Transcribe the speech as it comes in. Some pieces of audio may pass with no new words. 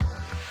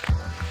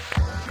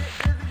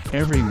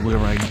Everywhere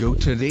I go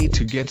today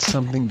to get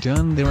something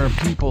done, there are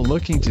people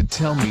looking to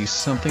tell me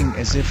something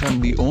as if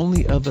I'm the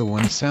only other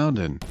one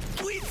sounding.